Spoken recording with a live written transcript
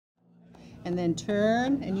And then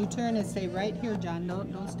turn, and you turn and say right here, John.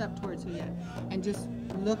 Don't step towards me yet. And just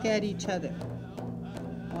look at each other.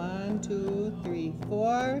 1, 2, 3,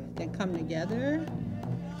 4. Then come together.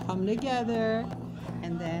 Come together.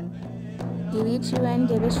 And then Ani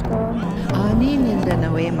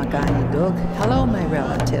Nindanawe Magani Dog. Hello, my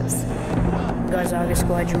relatives. Gazaga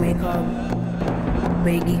Squad Jamaica.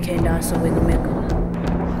 Begi Kendasa Wigamiko.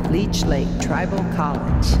 Leech Lake Tribal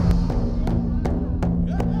College.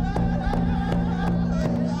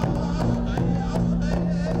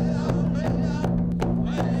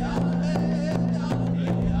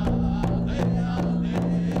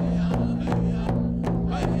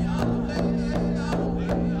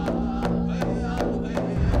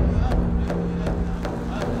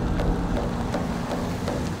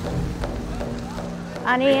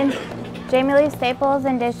 Ani Jamie Lee Staples,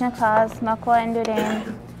 Indigenous Cause, Makwa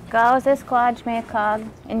Indudane, Gaos Squad Makog,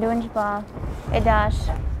 Indunjba,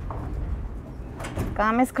 Idash,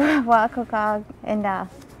 Gamiskwa Wakokog, Inda.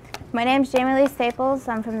 My name's Jamie Lee Staples.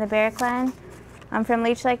 I'm from the Bear Clan. I'm from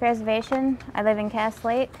Leech Lake Reservation. I live in Cass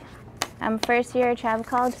Lake. I'm a first-year Tribal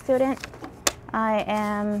College student. I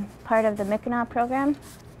am part of the Miikinaa program.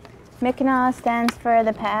 Miikinaa stands for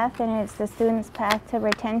the path, and it's the student's path to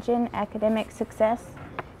retention, academic success,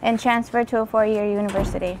 and transfer to a 4-year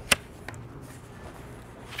university.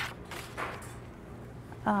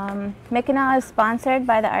 Miikinaa is sponsored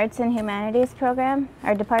by the Arts and Humanities program,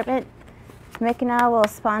 our department. Miikinaa will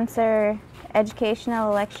sponsor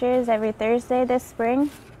educational lectures every Thursday this spring.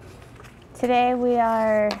 Today we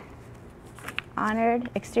are honored,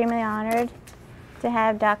 extremely honored, to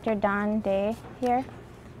have Dr. Don Day here.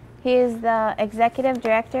 He is the executive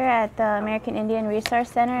director at the American Indian Resource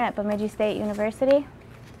Center at Bemidji State University.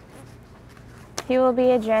 He will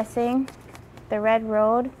be addressing the Red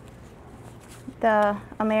Road, the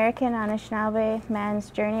American Anishinaabe man's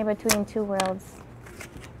journey between two worlds.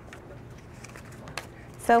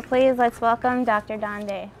 So please, let's welcome Dr. Don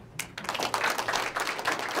Day.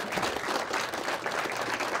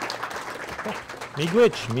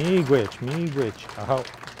 Miigwech.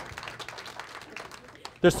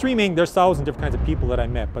 There's thousands different kinds of people that I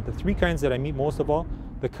met, but the 3 kinds that I meet most of all,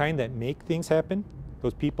 the kind that make things happen,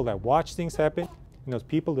 those people that watch things happen, and those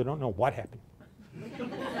people that don't know what happened.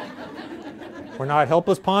 We're not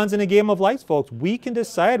helpless pawns in a game of life, folks. We can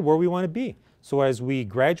decide where we want to be. So as we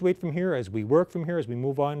graduate from here, as we work from here, as we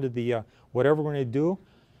move on to the whatever we're going to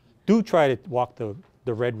do try to walk the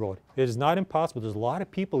red road. It is not impossible. There's a lot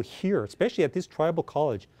of people here, especially at this tribal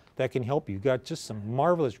college, that can help you. You've got just some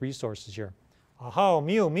marvelous resources here. Ahau,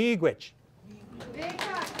 miu, miigwech.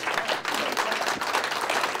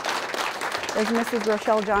 Is Mrs.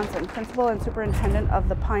 Rochelle Johnson, Principal and Superintendent of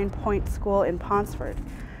the Pine Point School in Ponsford.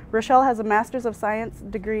 Rochelle has a Master's of Science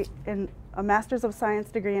degree in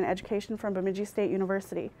Education from Bemidji State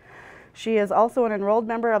University. She is also an enrolled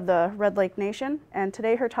member of the Red Lake Nation, and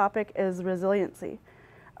today her topic is resiliency,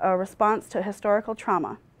 a response to historical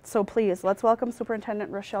trauma. So please, let's welcome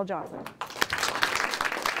Superintendent Rochelle Johnson.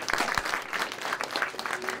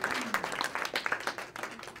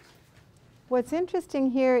 What's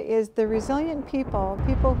interesting here is the resilient people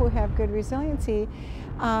who have good resiliency,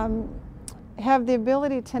 have the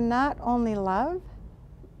ability to not only love,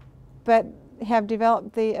 but have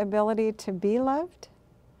developed the ability to be loved.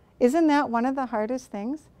 Isn't that one of the hardest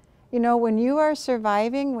things? You know, when you are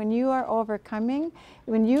surviving, when you are overcoming,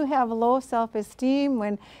 when you have low self-esteem,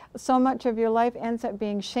 when so much of your life ends up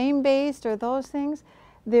being shame-based or those things,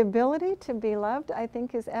 the ability to be loved, I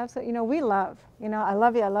think, is absolutely, you know, we love. You know, I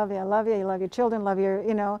love you, I love you, I love you, you love your children, love your,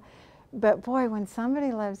 you know. But boy, when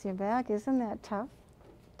somebody loves you back, isn't that tough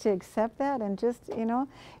to accept that and just, you know.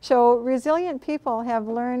 So resilient people have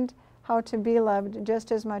learned how to be loved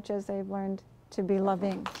just as much as they've learned to be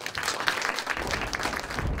loving.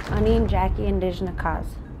 Ani Jackie, Indigenous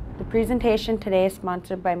Cause. The presentation today is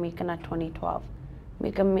sponsored by Miikinaa 2012.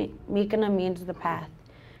 Miikinaa means the path.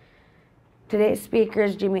 Today's speaker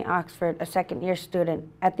is Jimmy Oxford, a second-year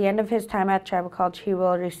student. At the end of his time at Tribal College, he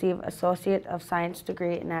will receive Associate of Science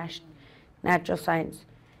degree in Natural Science.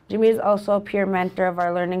 Jimmy is also a peer mentor of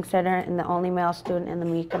our Learning Center and the only male student in the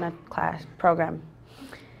Miikinaa class program.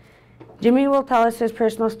 Jimmy will tell us his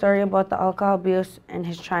personal story about the alcohol abuse and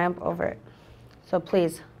his triumph over it. So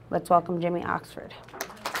please, let's welcome Jimmy Oxford.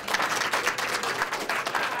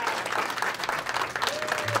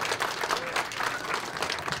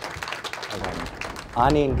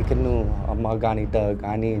 Anin Gikanu Magani Doug,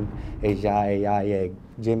 Anin Eja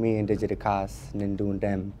Jimmy Indigenous Cause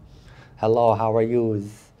Nindundem. Hello, how are you?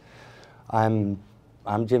 I'm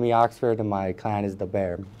Jimmy Oxford and my clan is the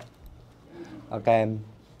Bear. Okay,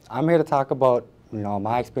 I'm here to talk about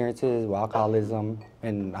my experiences with alcoholism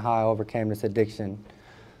and how I overcame this addiction.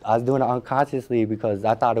 I was doing it unconsciously because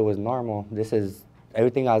I thought it was normal.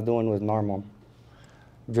 Everything I was doing was normal.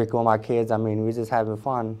 Drinking with my kids, we were just having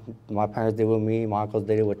fun. My parents did it with me, my uncles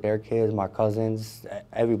did it with their kids, my cousins,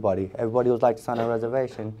 everybody. Everybody was like this on a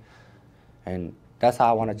reservation. And that's how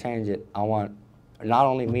I want to change it. I want, not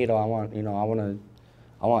only me though, I want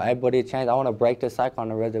everybody to change. I want to break the cycle on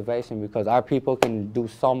the reservation because our people can do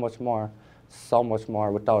so much more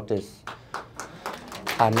without this.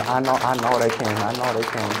 I know they can.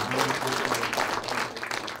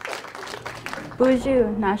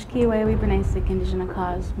 Buju, Nashki Wewe Benesik Indigenous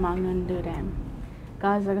Cause, Magnan Dudam.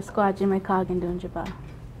 Gaza Squad Jimmy Cog and Dunjaba.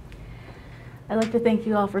 I'd like to thank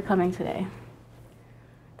you all for coming today.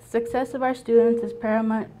 The success of our students is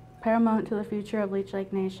paramount to the future of Leech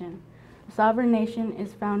Lake Nation. A sovereign nation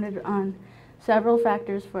is founded on several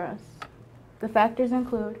factors for us. The factors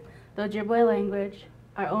include the Ojibwe language,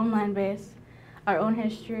 our own land base, our own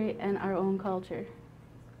history, and our own culture.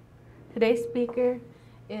 Today's speaker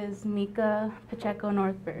is Miikinaa Pacheco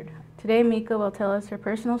Northbird. Today, Mika will tell us her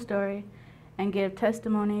personal story and give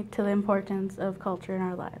testimony to the importance of culture in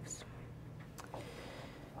our lives.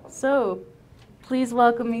 So, please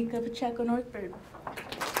welcome Miikinaa Pacheco Northbird.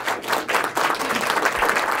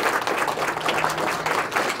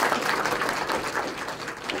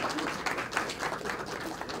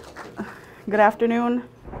 Good afternoon.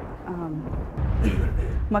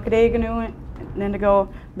 Makadeganu, Nindigo,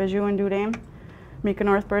 Beju and Dudame.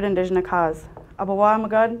 Miikinaa Northbird, Indigenous Cause. Abawa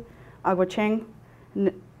Magad, Agwaching,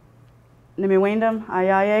 Nimiwendam,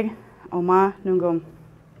 Ayayeg, Oma Nungum.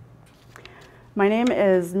 My name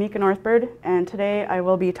is Miikinaa Northbird, and today I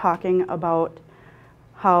will be talking about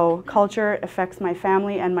how culture affects my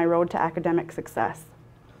family and my road to academic success.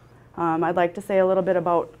 I'd like to say a little bit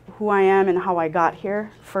about who I am and how I got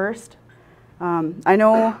here first. I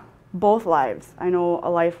know both lives. I know a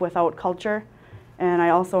life without culture, and I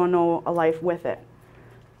also know a life with it.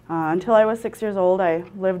 Until I was 6 years old, I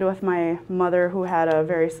lived with my mother who had a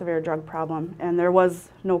very severe drug problem, and there was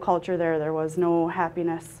no culture there. There was no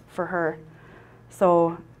happiness for her.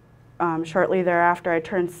 So shortly thereafter I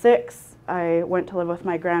turned 6, I went to live with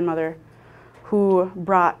my grandmother, who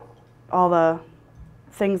brought all the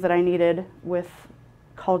things that I needed with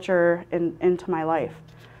culture into my life.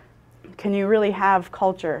 Can you really have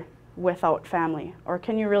culture without family? Or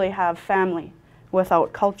can you really have family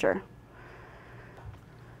without culture?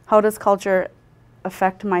 How does culture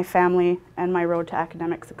affect my family and my road to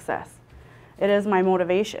academic success? It is my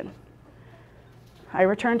motivation. I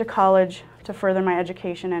returned to college to further my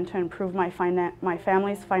education and to improve my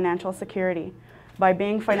family's financial security. By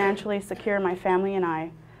being financially secure, my family and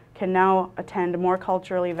I can now attend more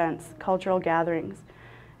cultural events, cultural gatherings.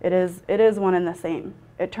 It is one and the same.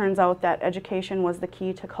 It turns out that education was the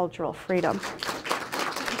key to cultural freedom.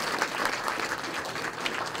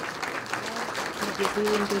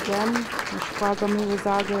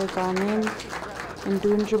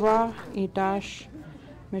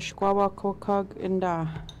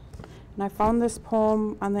 And I found this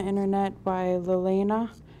poem on the internet by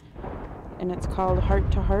Lilena, and it's called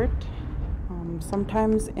Heart to Heart.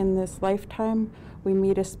 Sometimes in this lifetime, we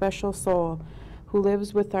meet a special soul who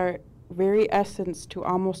lives with our very essence to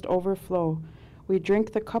almost overflow. We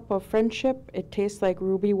drink the cup of friendship, it tastes like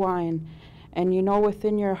ruby wine, and you know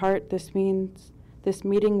within your heart this means this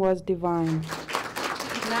meeting was divine.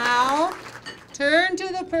 Now, turn to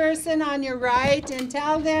the person on your right and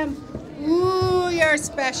tell them, ooh, you're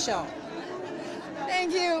special.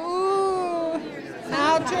 Thank you, ooh.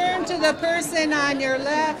 Now turn to the person on your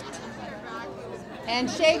left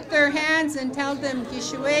and shake their hands and tell them,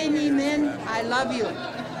 Gishueni Min, I love you.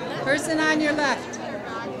 Person on your left.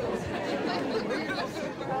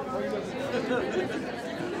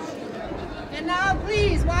 And now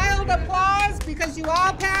please, wild applause because you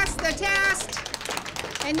all passed the test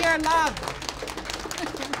and you're loved.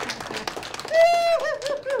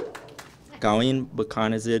 Gawin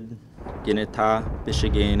Bukanazid, Gineta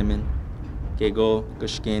Bishagainamin, Gego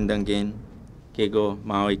Gushkin Dungin, Gego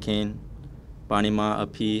Mawikin, Banima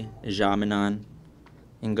Api Jaminan,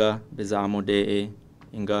 Inga Bizamo Dee,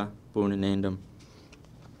 Inga Bunanandam.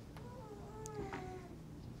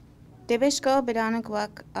 Dibishko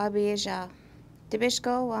Bidanakwak Abiyja.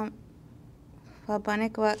 Dibishko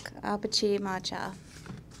Wabanakwak Apachi Macha.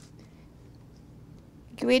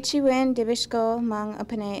 Gwichi Win Dibishko Mang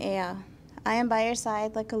Apane Ea. I am by your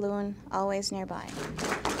side like a loon, always nearby.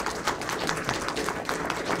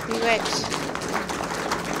 Bewitched.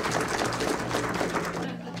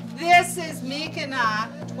 This is Miikinaa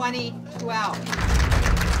 2012.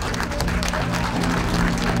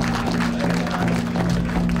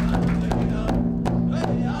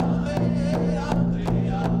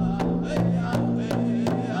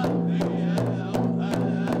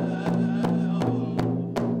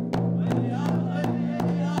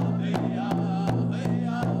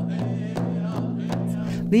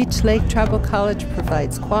 Leech Lake Tribal College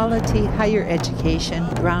provides quality higher education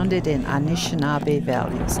grounded in Anishinaabe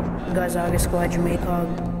values. Gazaga Squad Jamaica,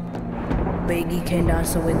 Begi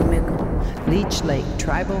Kendasa Wigamika. Leech Lake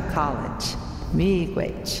Tribal College,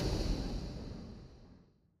 Miigwech.